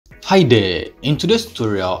Hi there, in today's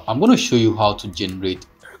tutorial I'm going to show you how to generate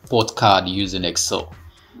a report card using Excel.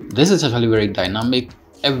 This is actually very dynamic.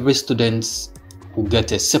 Every student will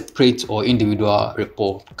get a separate or individual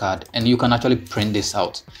report card and you can actually print this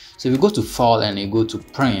out. So if you go to file and you go to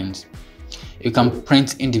print, you can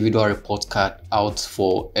print individual report card out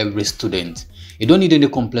for every student. You don't need any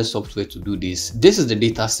complex software to do this. This is the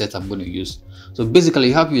data set I'm going to use. So basically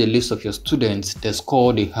you have a list of your students, the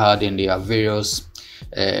score they had and their various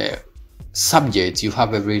subjects. You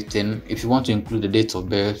have everything. If you want to include the date of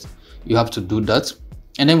birth, you have to do that.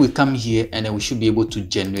 And then we come here and then we should be able to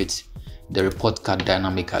generate the report card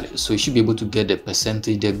dynamically. So you should be able to get the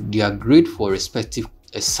percentage, their grade for respective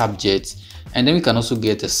subject, and then we can also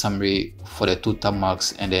get a summary for the total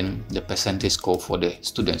marks and then the percentage score for the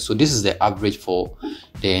students. So this is the average for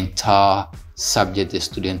the entire subject the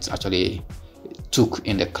students actually took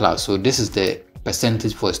in the class. So this is the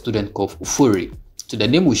percentage for a student called Ufuri. So the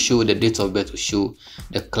name will show, the date of birth will show,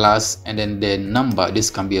 the class, and then the number. This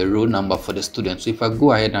can be a row number for the student. So if I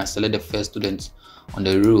go ahead and I select the first student on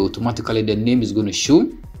the row, automatically the name is going to show,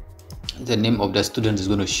 the name of the student is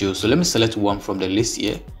going to show. So let me select one from the list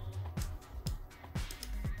here.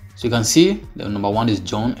 So you can see the number one is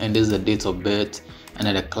John, and this is the date of birth, and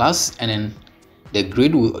then the class, and then the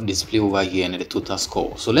grade will display over here, and then the total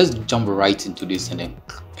score. So let's jump right into this and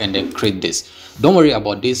then create this. Don't worry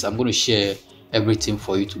about this. I'm going to share everything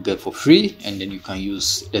for you to get for free, and then you can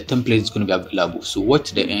use the template. Is going to be available. So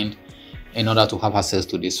watch the end in order to have access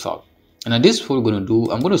to this file. And then this is what we're going to do.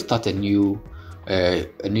 I'm going to start a new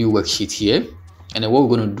worksheet here, and then what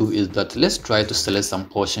we're going to do is that let's try to select some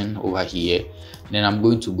portion over here, and then I'm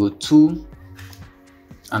going to go to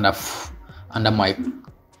under my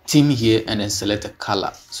theme here and then select a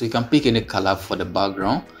color. So you can pick any color for the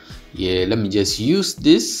background. Yeah, let me just use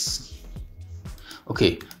this.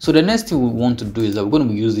 Okay, so the next thing we want to do is that we're going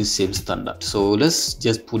to use this same standard. So let's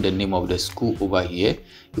just put the name of the school over here.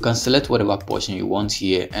 You can select whatever portion you want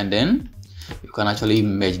here, and then you can actually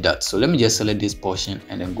merge that. So let me just select this portion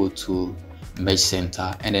and then go to merge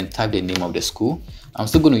center and then type the name of the school. I'm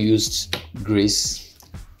still going to use Grace.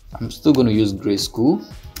 Grace School.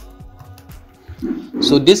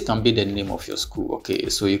 So this can be the name of your school. Okay,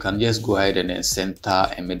 so you can just go ahead and then center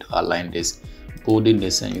and middle align this, bolding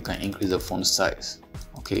this, and you can increase the font size.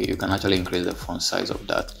 Okay, you can actually increase the font size of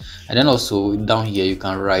that. And then also down here you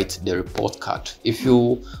can write the report card. If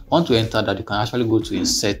you want to enter that, you can actually go to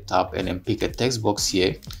insert tab and then pick a text box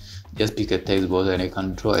here. Just pick a text box and you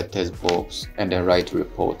can draw a text box and then write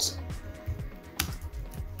reports.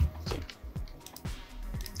 Okay,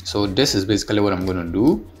 so this is basically what I'm going to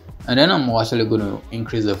do. And then I'm actually going to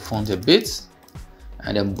increase the font a bit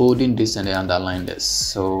and then bolding this and then underline this.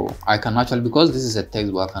 So I can actually, because this is a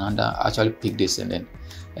text box, I can actually pick this and then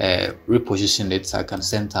reposition it. So I can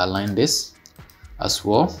center align this as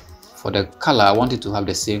well. For the color, I want it to have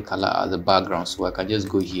the same color as the background, so I can just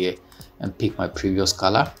go here and pick my previous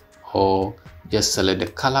color, or just select the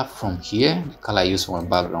color from here. The color I use for my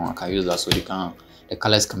background, I can use that, so the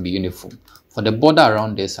colors can be uniform. For the border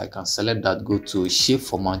around this, I can select that, go to shape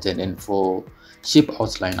format, and then for shape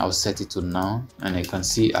outline I'll set it to none, and you can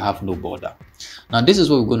see I have no border. Now this is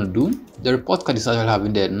what we're going to do. The report card is actually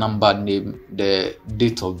having the number, name, the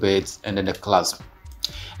date of birth, and then the class,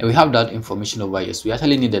 and we have that information over here. So we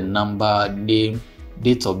actually need the number, name,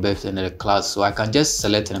 date of birth, and then the class. So I can just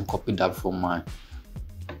select and copy that from my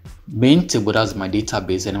main table, that's my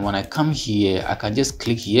database, and when I come here I can just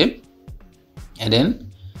click here, and then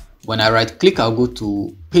when I right click, I'll go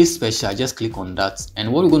to paste special. I just click on that,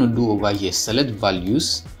 and what we're going to do over here, select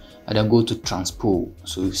values and then go to transpose.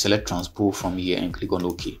 So you select transpose from here and click on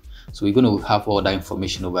OK. So we're going to have all that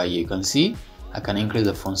information over here. You can see I can increase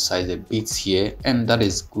the font size a bit here, and that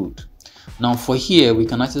is good. Now for here we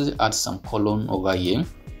can actually add some column over here,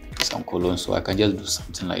 some column. So I can just do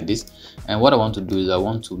something like this, and what I want to do is I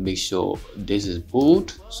want to make sure this is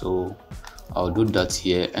bold, so I'll do that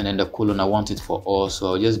here, and then the colon I want it for all, so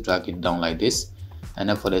I'll just drag it down like this, and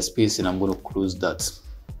then for the spacing I'm going to close that.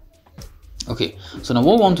 Okay, so now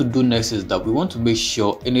what we want to do next is that we want to make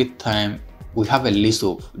sure anytime we have a list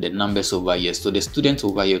of the numbers over here, so the students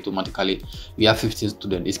over here automatically we have 15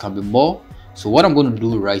 students, it can be more. So what I'm going to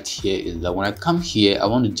do right here is that when I come here I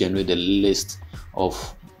want to generate the list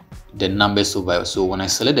of the numbers over here. So when I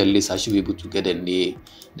select the list, I should be able to get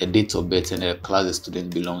the date of birth and the class the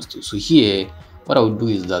student belongs to. So here what I will do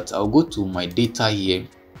is that I'll go to my data here,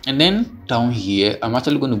 and then down here I'm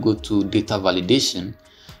actually going to go to data validation,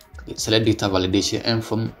 select data validation, and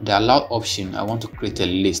from the allow option I want to create a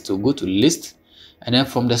list. So go to list, and then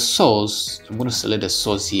from the source I'm going to select the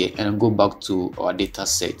source here and go back to our data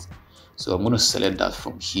set. So I'm going to select that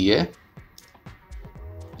from here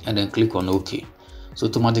and then click on OK. So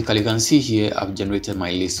automatically you can see here I've generated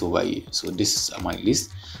my list over here. So this is my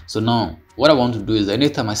list. So now what I want to do is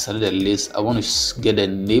anytime I select a list, I want to get the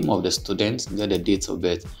name of the student, get the date of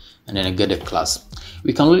birth, and then I get the class.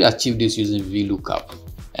 We can only achieve this using VLOOKUP,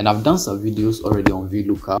 and I've done some videos already on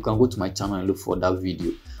VLOOKUP. You can go to my channel and look for that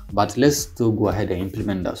video, but let's still go ahead and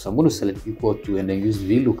implement that. So I'm going to select equal to and then use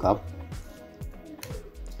VLOOKUP.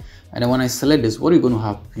 And then when I select this, what you're going to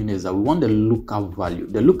happen is that we want the lookup value.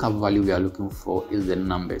 The lookup value we are looking for is the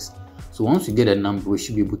numbers. So once we get a number, we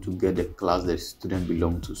should be able to get the class the student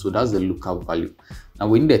belongs to. So that's the lookup value. Now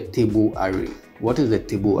we need a table array. What is the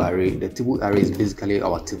table array? The table array is basically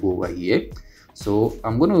our table over here. So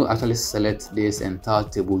I'm going to actually select this entire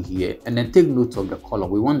table here and then take note of the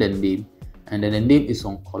column. We want the name, and then the name is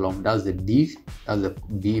on column. That's the D, that's the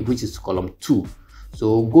B, which is column 2.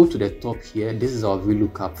 So go to the top here. This is our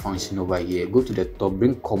VLOOKUP function over here. Go to the top,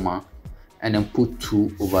 bring comma, and then put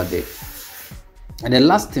 2 over there. And the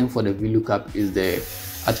last thing for the VLOOKUP is the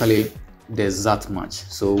exact match.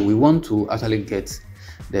 So we want to actually get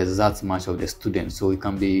the exact match of the student. So it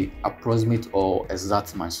can be approximate or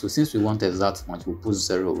exact match. So since we want exact match, we'll put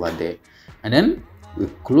 0 over there, and then we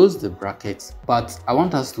close the brackets. But I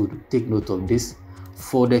want us to take note of this.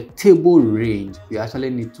 For the table range, we actually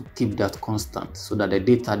need to keep that constant so that the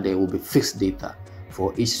data there will be fixed data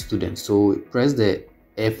for each student. So press the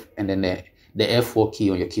F and then the F4 key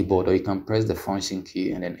on your keyboard, or you can press the function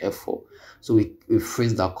key and then F4. So we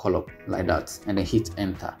freeze that column like that and then hit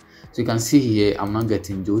enter. So you can see here I'm not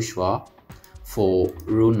getting Joshua for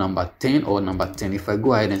row number 10 or number 10. If I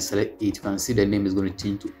go ahead and select it, you can see the name is going to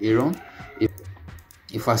change to Aaron.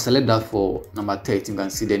 If I select that for number 13, you can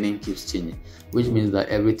see the name keeps changing, which means that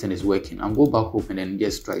everything is working. I'll go back home and then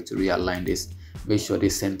just try to realign this, make sure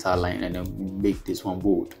this center line, and then make this one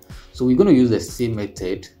bold. So we're going to use the same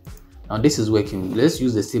method. Now this is working. Let's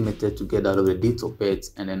use the same method to get out of the date of birth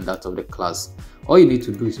and then that of the class. All you need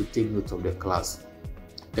to do is to take note of the class.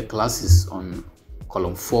 The class is on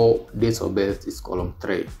column 4, date of birth is column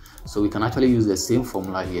 3. So we can actually use the same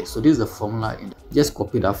formula here. So this is the formula. Just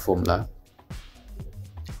copy that formula.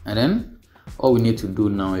 And then all we need to do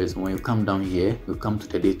now is when you come down here, you come to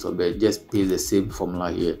the date of birth, just paste the same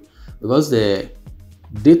formula here. Because the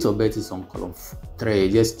date of birth is on column 3,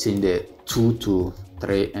 just change the 2 to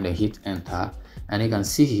 3 and then hit enter. And you can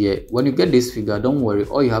see here, when you get this figure, don't worry,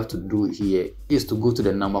 all you have to do here is to go to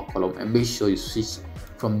the number column and make sure you switch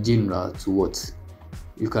from general to what?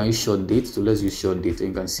 You can use short date, so let's use short date. And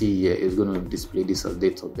you can see here, it's going to display this as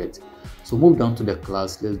date of birth. So move down to the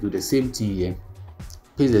class, let's do the same thing here.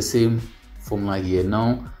 Paste the same formula here.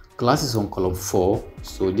 Now class is on column 4,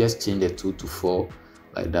 so just change the 2 to 4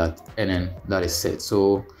 like that, and then that is set.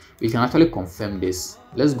 So we can actually confirm this.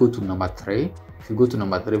 Let's go to number 3. If you go to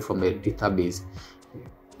number 3 from the database,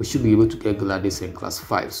 we should be able to get Gladys in class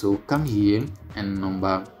 5. So come here and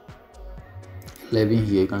number 11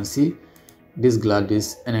 here, you can see this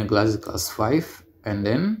Gladys, and then Gladys class 5, and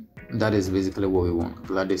then that is basically what we want.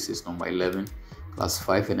 Gladys is number 11, class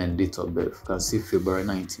 5, and then date of birth. You can see February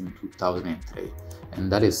 19, 2003,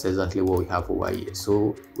 and that is exactly what we have over here.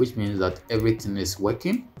 So which means that everything is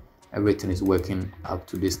working up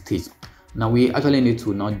to this stage. Now we actually need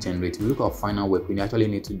to now generate. If we look at our final work, we actually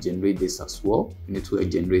need to generate this as well. We need to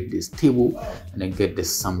generate this table and then get the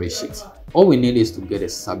summary sheet. All we need is to get a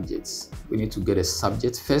subject. We need to get a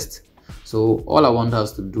subject first. So all I want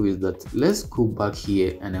us to do is that let's go back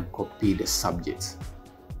here and then copy the subject.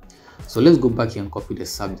 So let's go back here and copy the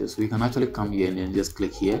subject. So we can actually come here and then just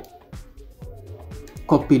click here,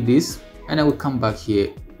 copy this, and then we come back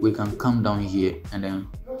here. We can come down here and then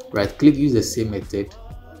right click, use the same method,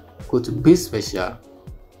 go to paste special,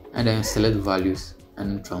 and then select values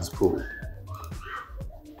and transpose.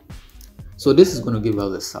 So this is going to give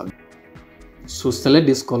us the subject. So select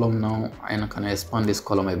this column now, and I can expand this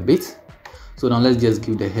column a bit. So now let's just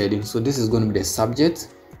give the heading. So this is going to be the subject.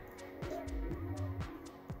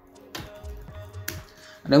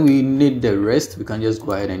 And then we need the rest. We can just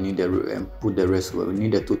go ahead and put the rest where we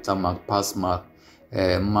need the total mark, pass mark,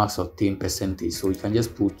 marks of 10%. So you can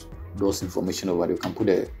just put those information over there. You can put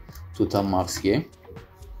the total marks here.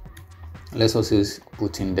 Let's also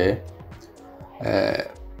put in the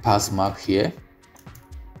pass mark here.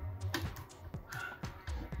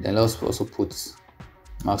 Then let's also put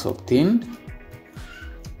marks obtained.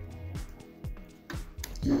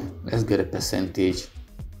 Let's get a percentage.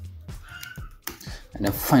 And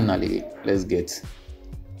then finally, let's get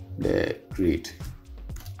the grade.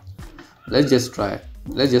 Let's just try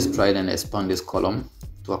and expand this column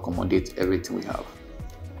to accommodate everything we have.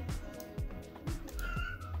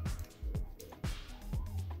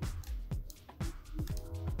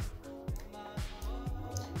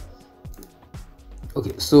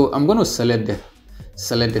 Okay, so I'm going to select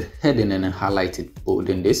the heading and then highlight it, bold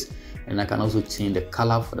in this, and I can also change the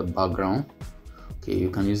color for the background. Okay, you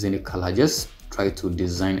can use any color. Just try to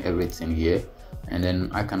design everything here, and then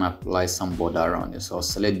I can apply some border around it. So I'll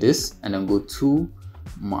select this and then go to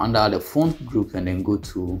under the font group and then go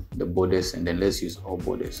to the borders, and then let's use all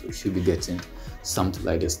borders. So we should be getting something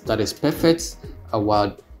like this. That is perfect.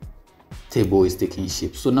 Our table is taking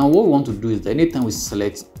shape. So now what we want to do is that anytime we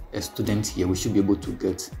select a student here, we should be able to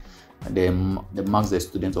get the marks the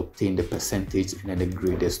student obtain, the percentage, and then the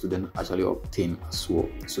grade the student actually obtain as well.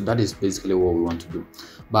 So that is basically what we want to do.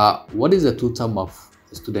 But what is the total mark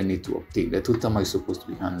the student need to obtain? The total mark is supposed to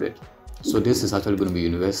be 100. So this is actually going to be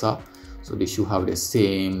universal, so they should have the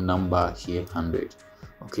same number here, 100.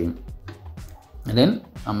 Okay, and then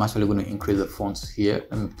I'm actually going to increase the fonts here.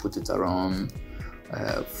 Let me put it around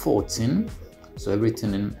 14, so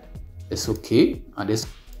everything is okay. At this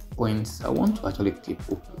point I want to actually keep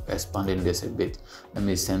expanding this a bit. Let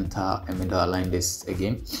me center and middle align this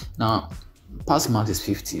again. Now pass mark is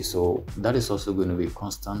 50, so that is also going to be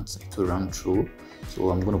constant to run through, so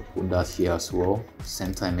I'm going to put that here as well,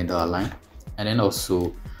 center and middle align. And then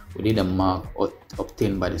also we need a mark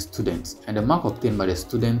obtained by the students, and the mark obtained by the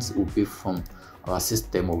students will be from our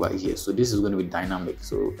system over here. So this is going to be dynamic,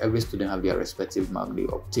 so every student have their respective mark they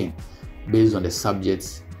obtain based on the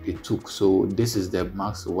subjects they took. So this is the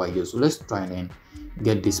marks over here. So let's try and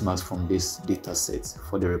get these marks from this data set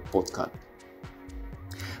for the report card.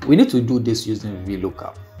 We need to do this using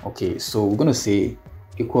VLOOKUP. Okay, so we're going to say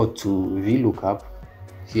equal to VLOOKUP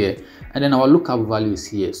here, and then our lookup value is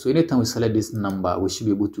here. So anytime we select this number, we should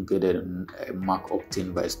be able to get a mark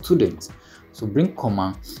obtained by a student. So bring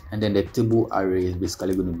comma, and then the table array is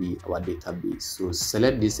basically going to be our database. So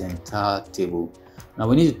select this entire table. Now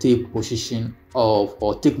we need to take position of,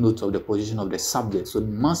 or take note of the position of the subject. So the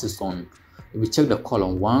mass is on, if we check the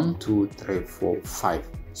column 1, 2, 3, 4, 5.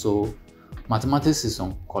 So mathematics is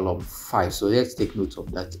on column 5. So let's take note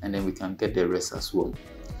of that, and then we can get the rest as well.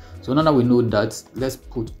 So now that we know that, let's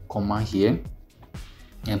put comma here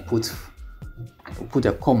and put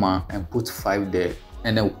a comma and put 5 there,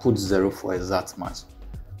 and then we'll put 0 for exact match.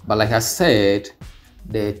 But like I said,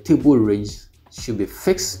 the table range should be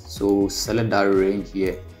fixed, so select that range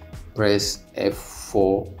here, press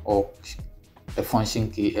F4 or the function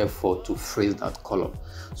key F4 to freeze that column.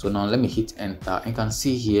 So now let me hit enter. You can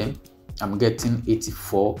see here I'm getting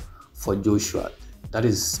 84 for Joshua. That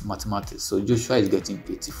is mathematics, so Joshua is getting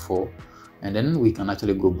 84, and then we can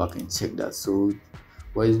actually go back and check that. So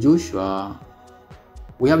where is Joshua?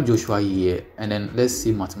 We have Joshua here, and then let's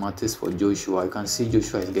see mathematics for Joshua. You can see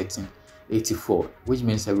Joshua is getting 84, which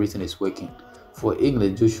means everything is working. For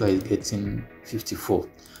English, Joshua is getting 54.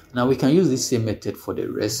 Now we can use the same method for the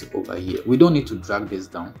rest over here. We don't need to drag this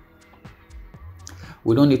down.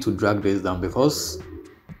 Because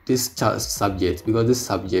this subject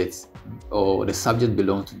or the subject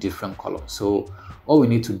belongs to different columns. So all we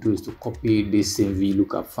need to do is to copy this same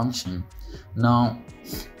VLOOKUP function. Now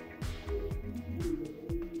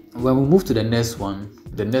when we move to the next one,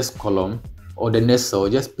 the next column or the next cell,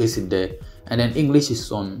 just paste it there, and then English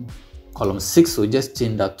is on column 6, so just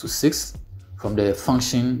change that to 6 from the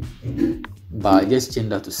function bar. Just change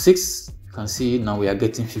that to 6. You can see now we are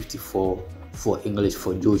getting 54 for English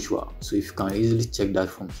for Joshua. So if you can easily check that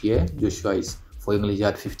from here, Joshua is for English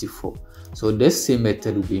at 54. So this same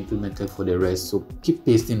method will be implemented for the rest. So keep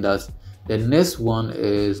pasting that. The next one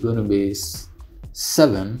is going to be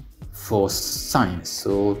 7 for science.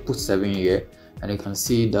 So put 7 here, and you can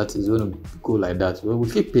see that is going to go like that. Well, we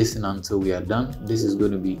keep pasting until we are done. This is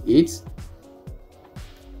going to be 8.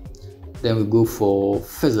 Then we go for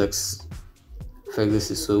physics.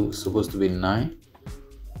 Physics is supposed to be 9.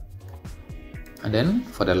 And then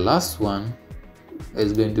for the last one,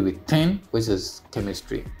 it's going to be 10, which is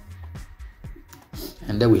chemistry.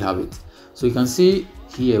 And there we have it. So you can see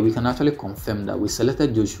here, we can actually confirm that we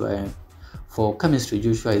selected Joshua, and for chemistry,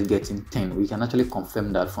 Joshua is getting 10. We can actually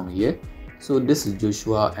confirm that from here. So this is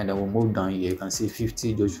Joshua, and then we'll move down here. You can see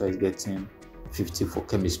 50, Joshua is getting 50 for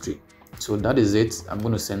chemistry. So that is it. I'm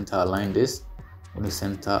going to center align this. I'm going to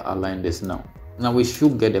center align this now. Now we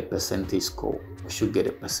should get a percentage score.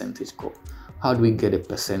 How do we get a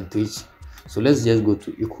percentage? So let's just go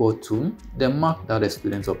to equal to the mark that the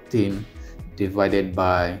students obtain divided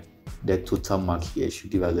by the total mark here should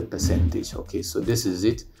give us a percentage. Okay, so this is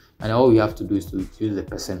it, and all we have to do is to use the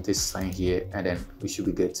percentage sign here, and then we should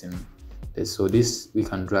be getting this. So this we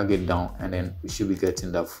can drag it down, and then we should be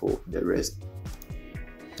getting that for the rest.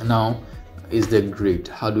 Now is the grade.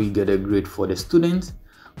 How do we get a grade for the student?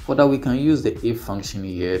 For that, we can use the if function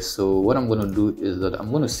here. So what I'm going to do is that I'm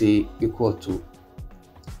going to say equal to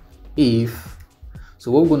if,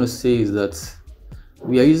 so what we're going to say is that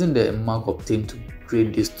we are using the mark obtained to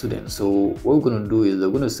grade this student. So what we're going to do is we're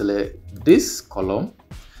going to select this column.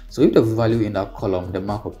 So if the value in that column, the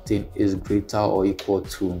mark obtained, is greater or equal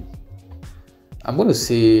to, I'm going to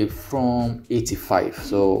say from 85.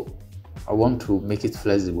 So I want to make it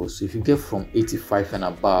flexible. So if you get from 85 and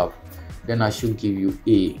above, then I should give you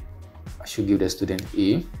A. I should give the student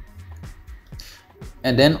A.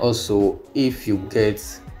 And then also, if you get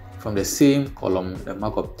from the same column, the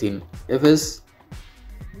mark obtained, if it's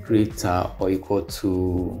greater or equal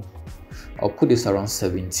to, I'll put this around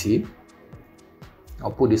 70.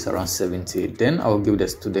 I'll put this around 70. Then I'll give the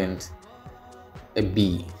student a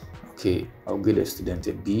B. Okay, I'll give the student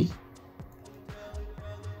a B.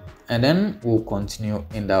 And then we'll continue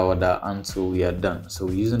in that order until we are done. So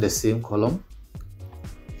we're using the same column.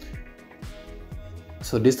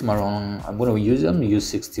 So this time around, I'm going to use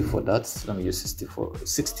 60 for that. Let me use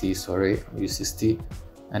 60, sorry, I'll use 60.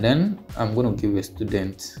 And then I'm going to give a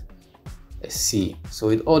student a C. So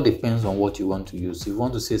it all depends on what you want to use. If you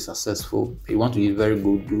want to say successful, if you want to use very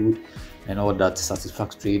good, and all that,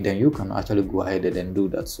 satisfactory, then you can actually go ahead and then do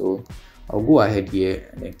that. So I'll go ahead here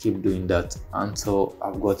and then keep doing that until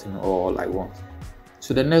I've gotten all I want.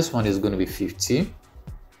 So the next one is going to be 50.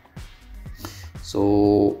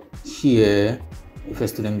 So here, if a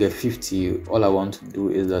student gets 50, all I want to do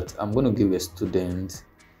is that I'm going to give a student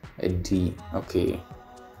a D.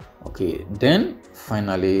 Okay, then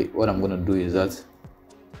finally what I'm going to do is that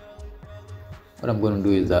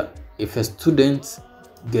if a student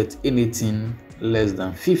gets anything less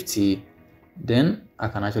than 50, then I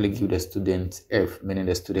can actually give the student F, meaning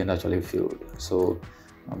the student actually failed. So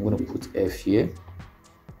I'm going to put F here,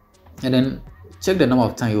 and then check the number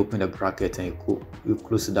of times you open the bracket and you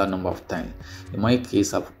close that number of times. In my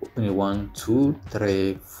case, I've opened it 1, 2,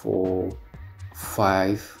 3, 4,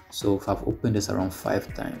 5. So if I've opened this around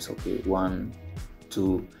 5 times, okay, 1,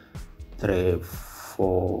 2, 3,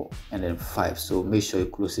 4, and then 5. So make sure you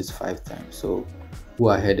close it 5 times. So go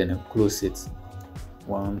ahead and then close it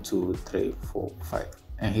 1, 2, 3, 4, 5,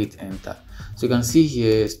 and hit enter. So you can see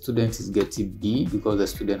here, student is getting B because the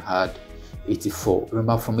student had 84.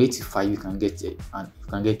 Remember, from 85 you can get A, and you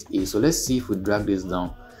can get A. So let's see if we drag this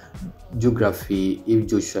down. Geography, if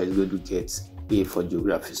Joshua is going to get A for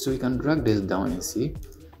geography, so you can drag this down and see.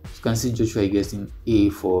 You can see Joshua is getting A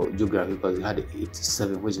for geography because he had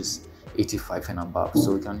 87, which is 85 and above.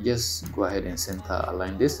 So we can just go ahead and center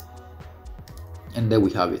align this, and there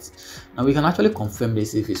we have it. Now we can actually confirm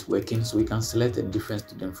this if it's working. So we can select a different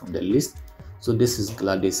student from the list. So this is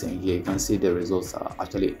Gladys, and here you can see the results are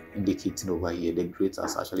actually indicating over here. The grades are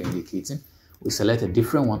actually indicating. We select a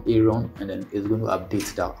different one, Aaron, and then it's going to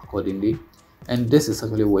update that accordingly. And this is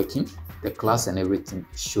actually working. The class and everything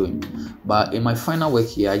is showing. But in my final work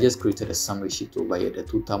here, I just created a summary sheet over here, the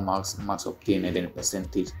total marks obtained, and then a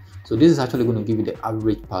percentage. So this is actually going to give you the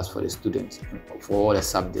average pass for the students for all the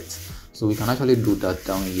subjects. So we can actually do that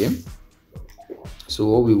down here. So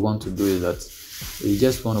what we want to do is that we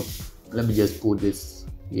just want to, let me just put this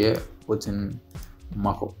here, put in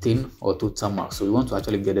mark obtained or total marks. So we want to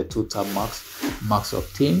actually get the total marks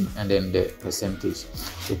obtained, and then the percentage.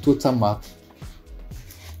 So total marks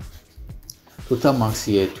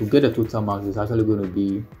here, to get the total marks is actually going to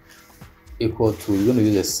be equal to, you're going to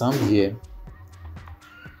use a sum here,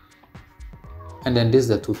 and then this is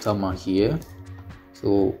the total mark here.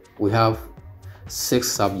 So we have 6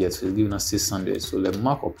 subjects, so it's giving us 600. So the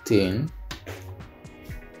mark obtained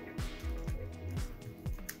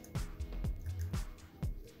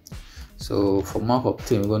So for mark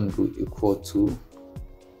obtained, we're going to do equal to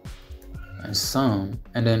and sum,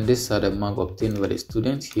 and then this are the mark obtained by the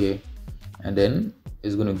student here, and then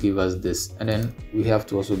it's going to give us this, and then we have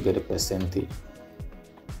to also get a percentage.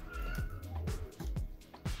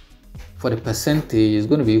 For the percentage, it's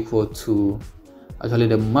going to be equal to actually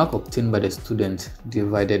the mark obtained by the student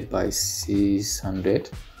divided by 600,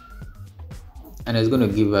 and it's going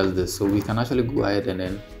to give us this. So we can actually go ahead and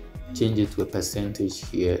then change it to a percentage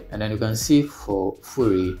here, and then you can see for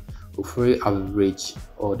Ufuri average,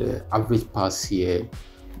 or the average pass here,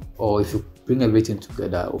 or if you bring everything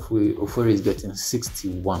together, Ufuri is getting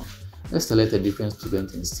 61. Let's select a different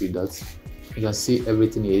student and see that. You can see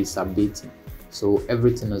everything here is updating, so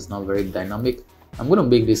everything is now very dynamic. I'm going to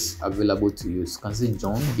make this available to you. You can see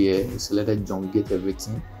John here, you selected John, you get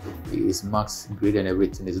everything, his marks, grade, and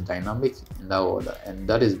everything is dynamic in that order, and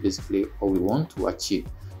that is basically what we want to achieve.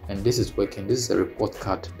 And this is working. This is a report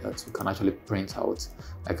card that you can actually print out.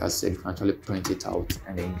 Like I said, you can actually print it out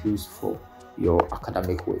and then use for your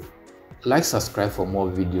academic work. Like, subscribe for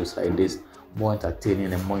more videos like this. more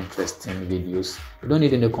entertaining and more interesting videos. You don't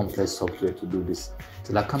need any complex software to do this.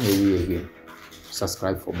 Till I come your way again,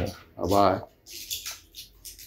 subscribe for more. Bye bye.